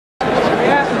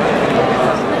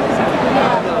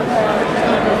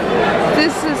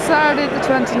Saturday the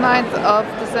 29th of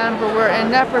December, we're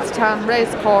in Leopardstown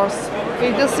Racecourse.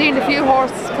 We've just seen a few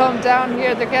horses come down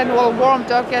here. They're getting all warmed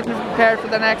up, getting prepared for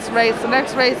the next race. The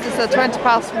next race is at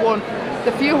 1:20.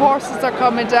 The few horses are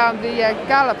coming down the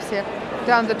gallops here,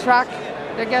 down the track.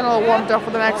 They're getting all warmed up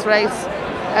for the next race.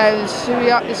 It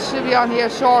should be on here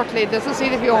shortly. There's just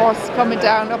seen a few horses coming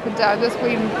down, up and down. Just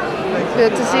been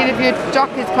to see a few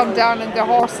jockeys come down and the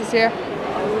horses here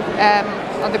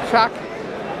on the track.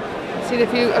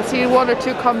 I've seen one or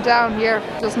two come down here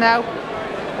just now.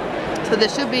 So they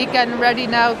should be getting ready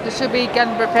now. They should be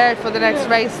getting prepared for the next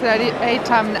race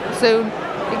anytime soon.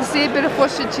 You can see a bit of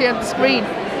footage here on the screen,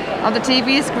 on the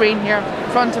TV screen here in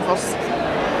front of us,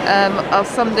 of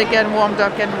somebody getting warmed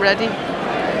up, getting ready.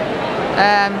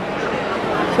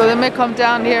 So they may come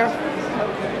down here.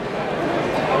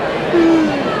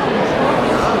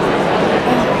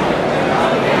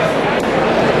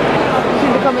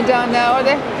 They're coming down now, are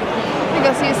they? I think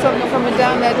I see something coming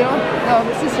down there, don't I? No,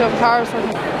 this is some cars.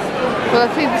 But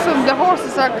I think some of the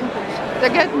horses they're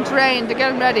getting trained, they're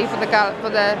getting ready for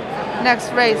the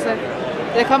next race.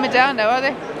 They're coming down now, are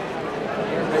they?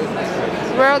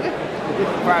 Where are they?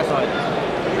 Far side.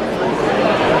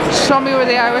 Show me where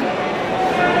they are.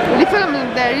 Will you film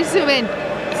them there? You zoom in.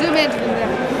 Zoom into them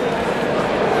there.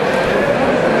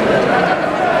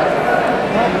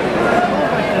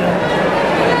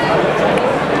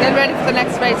 Get ready for the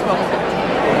next race, folks.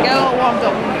 Get all warmed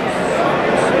up.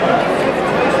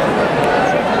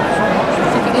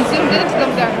 You zoomed into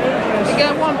them there. You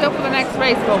get warmed up for the next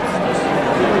race, folks.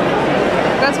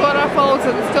 That's what our foals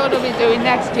at the stud will be doing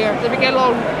next year. They'll get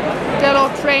all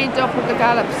trained up with the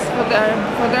gallops for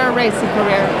their racing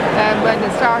career when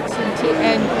it starts in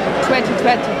 2020.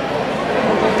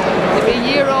 They'll be a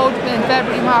year old in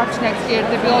February, March next year.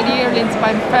 They'll be all yearlings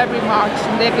by February, March,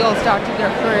 and they'll be all starting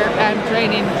their career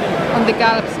training on the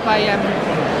gallops by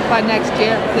next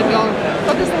year. They'll be all.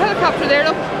 Oh, there's a helicopter there,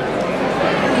 look.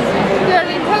 There's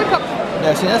a helicopter.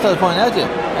 Yeah, see, that's what I was pointing out to you.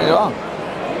 You're wrong.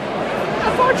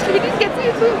 Unfortunately, we didn't get to see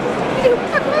it.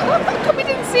 How come we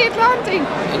didn't see it landing?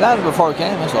 It landed before it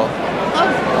came, that's all. Oh.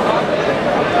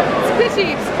 It's a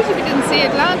pity we didn't see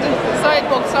it landing. Sorry,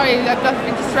 Buck, sorry, I've got a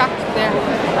bit distracted there.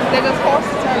 There's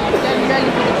horses are getting ready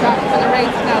for the track, for the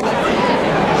race now.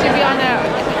 Should be on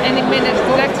any minute.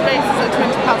 The next race is at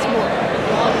 1:20.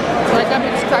 So I got a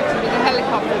bit distracted with the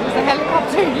helicopter. It was a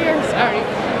helicopter here, sorry.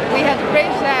 We had a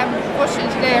great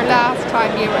footage there last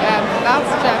time you were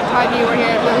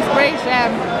here. It was great, what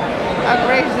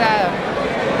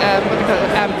do you call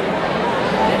it?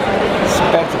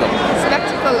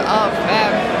 Spectacle of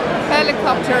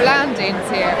helicopter landings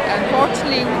here.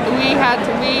 Unfortunately, we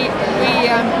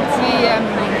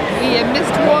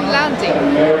missed one landing.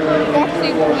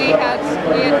 Unfortunately, we had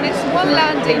missed one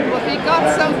landing, but we got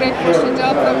some great footage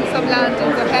of some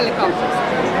landings of helicopters.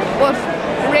 But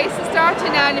the race is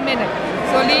starting in a minute,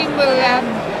 so Liam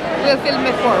will film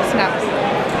it for us now.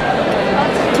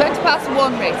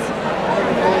 1:20 race.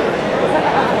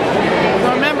 So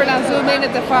remember now, zoom in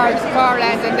at the far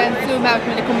end and then zoom out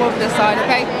when you come over the side,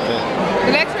 okay?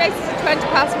 The next race is at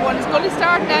 1:20. It's going to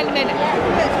start in a minute.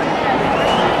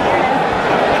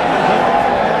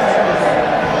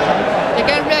 You're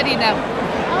getting ready now.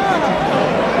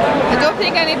 I don't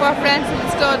think any of our friends in the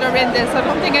stud are in this. I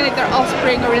don't think any of their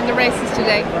offspring are in the races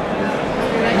today.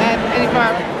 Any of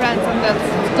our friends in the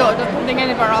stud, I don't think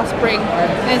any of their offspring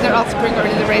are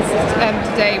in the races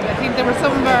today. I think there were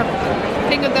some of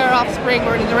their offspring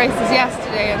were in the races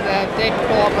yesterday and the day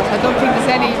before, but I don't think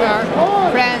there's any of our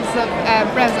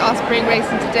friends offspring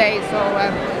racing today. So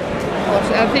but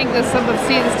I think there's some of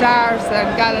Sea the Stars and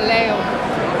Galileo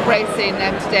racing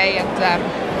today, and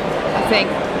I think.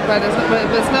 But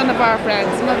there's none of our friends,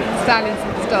 none of the stallions in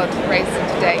the stud racing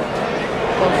today.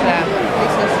 But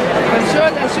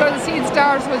I'm sure the Sea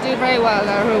Stars will do very well,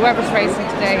 or whoever's racing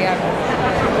today.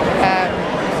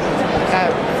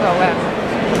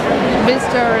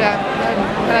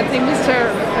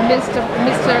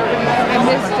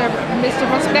 Mr.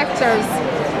 Prospector's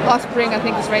offspring, I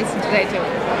think, is racing today too.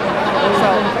 So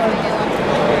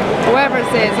whoever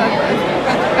it is,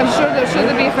 I'm sure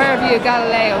there'll be a fair few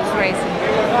Galileos racing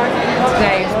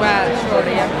today as well,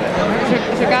 surely.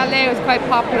 So Galileo is quite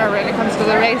popular when it comes to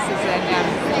the races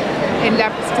in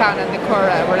Leopardstown and the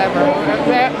Curragh, whatever.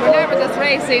 Whenever there's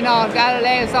racing on,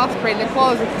 Galileo's offspring, they're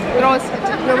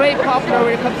very popular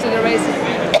when it comes to the races.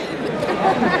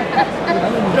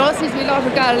 There always seems to be a lot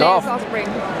of Galileo's offspring.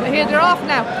 Here, they're off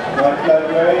now.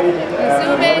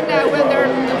 Zoom in now when they're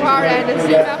in the far end and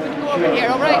zoom out and go over here,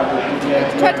 alright?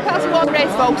 1:20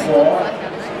 race, folks.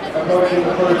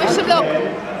 Wish them luck.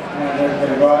 and as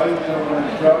they rise over and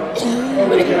jump,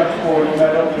 only get forward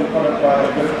medal in front of a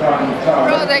good time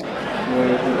time.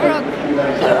 With the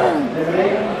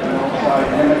activity, and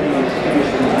alongside Hemedy is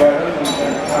Kingston Weathers, and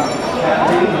then Thomas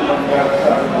Cathy, on the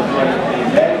outside of the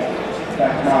leg,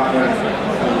 back marker,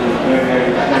 and the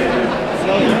very stated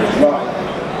rock.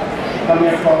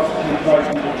 Coming across to try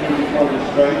to continue for the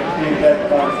straight, being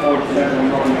led by Ford Level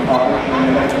Northern College, and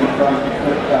the next in front to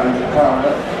flip down the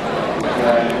Carla.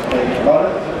 They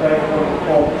got it, the break for the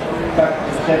four, back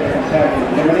to step and tag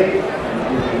in Liberty,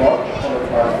 and the watch, followed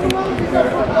by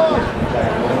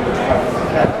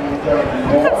I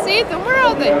can see them, where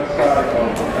are they?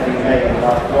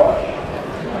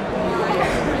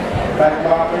 Back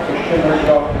marker to Schindler's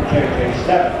Log and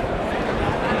JJ7.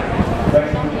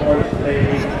 Racing towards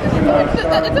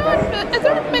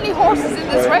There aren't many horses in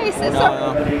this race, is there?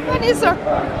 No. Many is there?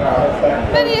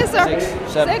 Many is there?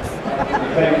 6, 7. 6?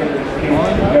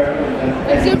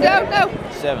 You zoomed out now?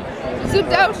 7. You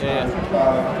zoomed out? Yeah.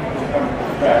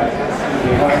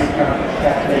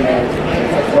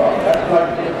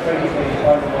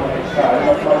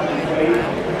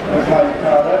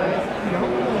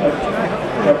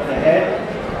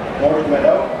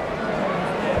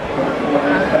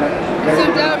 You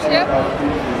zoomed out, yeah?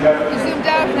 You zoomed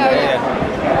out now, yeah?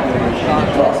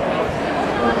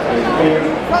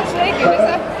 What's shaking, is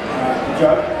it?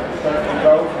 Judge, starting to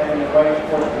go, heading away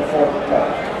towards the fourth club.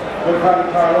 Good time,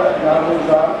 Carla now moves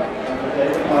on under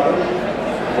David Mothers.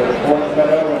 With fourth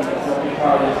meadow and the Joey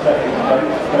Carla second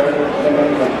place. Third is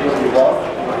Lemon and Julie Walsh,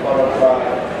 followed by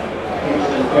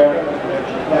Kingston Garrett and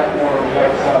Richard Blackmore on the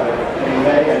outside of Eddie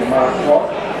May and Mark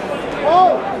Walsh.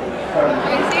 Oh! Can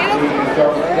you see them?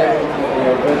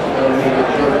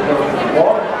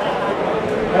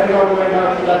 Heading all the way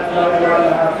down to that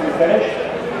 9.5 to finish.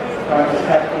 As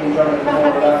Captain Jonathan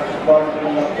Moore last one,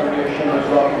 bringing up for your Schindler's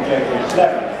Rock and JJ7.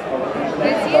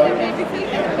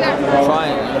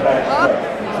 Fine.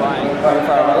 Fine.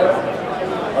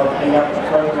 Opening up the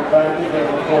further advantage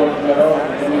over forward middle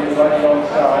and beginning right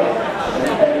alongside.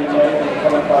 And Eddie May and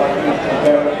followed by Kingston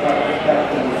Garrett,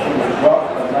 Captain Schindler's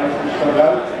Rock, and nicely stood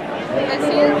out. Next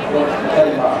to the towards the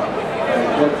 10 mark. And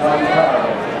good time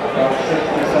target. About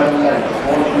 67 lengths.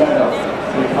 Orange medal.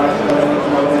 With Iceland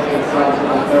to Olympic France in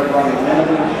the third round.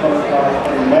 Netherlands followed by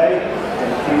Eddie May.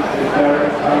 And Kingston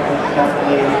Garrett,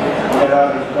 Kathleen, and get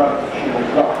out of front. Schindler's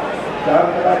Rock.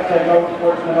 Down the back they go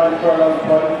towards the 9 furlong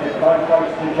point. It's 5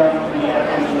 points to jump from the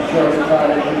Evans Insurance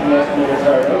Foundation in the estimated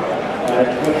hurdle. And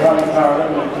it's good time power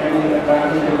maintaining the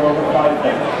advantage of over 5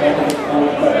 lengths. Second is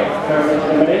Orange medal. Third is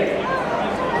Limited.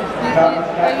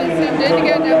 Kathleen is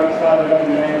on the outside of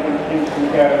Eddie May and Kingston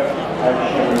Garrett and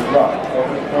Schindler's Rock.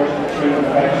 Over the first and 3 in the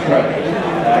back straight.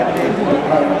 And it's good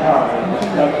time power.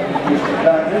 Not to reduce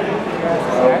advantage.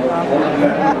 Orange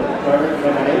medal with third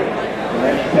Limited. The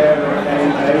next pair are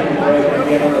Eddie May and Ray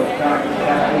Beginner of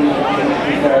Kathleen and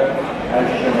Kingston Garrett and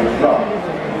Schindler's Rock.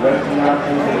 The rest of the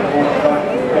mountain is the fourth back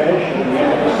to finish at the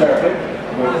end of the circuit.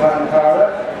 With time power.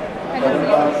 Followed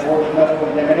by Orange medal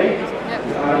with Limited.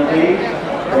 Behind these.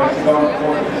 Racing on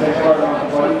towards the 6 furlong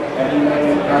point, Eddie May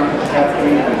and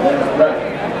Kathleen and Leonard Ray.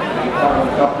 And final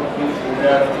couple of Kingston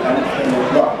Garrett and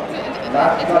Schindler's Rock.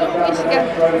 Last night down the left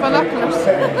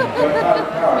straight,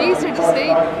 easier to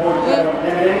see.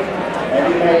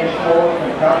 Eddie May is fourth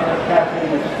and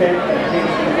Kathleen is fifth and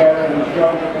Kingston Garrett is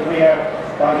joined at the rear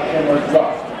by Schindler's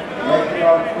Rock. Racing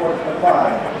on towards the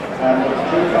 5 and with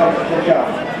 2 points to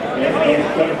jump. It is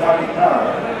good time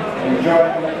power.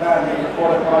 Enjoying the advantage of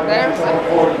 45 minutes on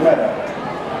Ford Meadow.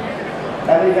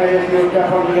 Eddie May is moved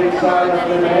up on the inside of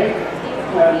the May.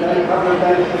 And then a couple of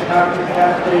minutes to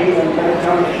Kathleen and then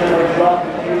comes Schindler's Rock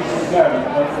and Kingston Garrett.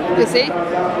 You see?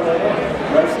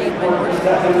 Racing towards the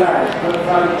second line. Good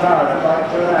time Tara.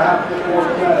 About 2.5 to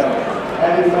Ford Meadow.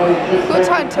 Eddie May is just Good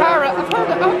time Tara. I've heard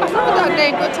that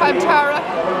name, Good time Tara.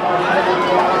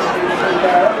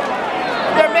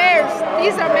 They're mares.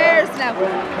 These are mares now. You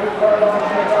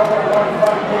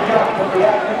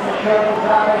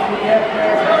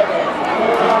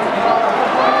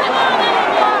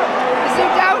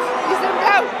zoomed out. You zoomed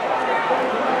out.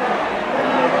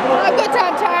 Come on, good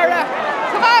time, Tara.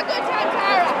 Come on, good time,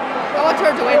 Tara. I want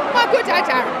her to win. Come on, good time,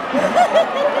 Tara.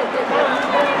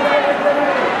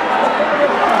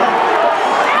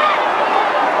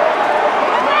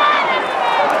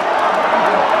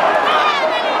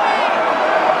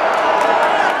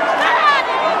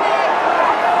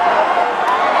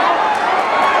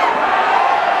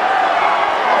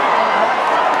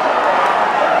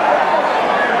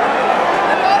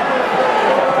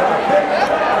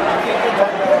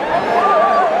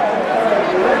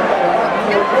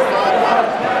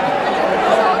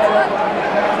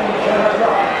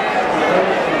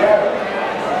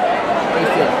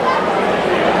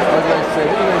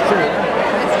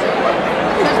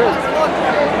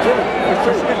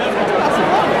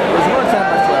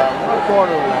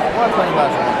 What 20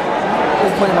 past 1?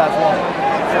 It's 20 past 1.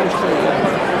 French Street, yeah.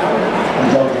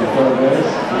 Result of the third race,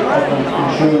 the Upland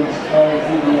Insurance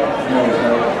RDDF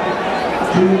Motor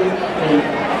 286.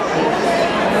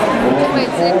 Number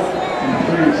 4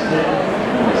 improved stick,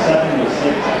 number 7 was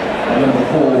 6, and number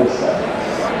 4 was 7.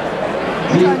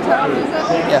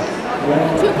 Yeah.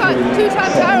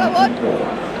 Two-time Tara, what?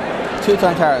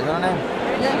 Two-time Tara, is that her name?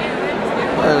 Yeah.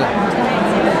 Where is it?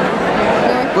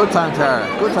 Good time Tara.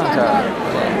 Good time Tara.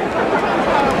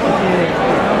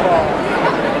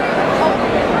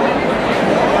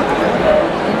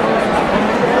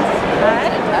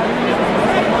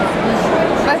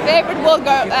 My favourite one,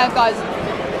 guys.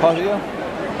 What are you?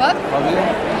 What? What are you?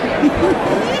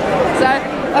 Sorry,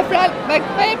 my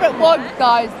favourite one,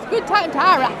 guys. Good time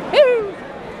Tara. Woo!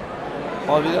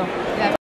 What are you? Yeah.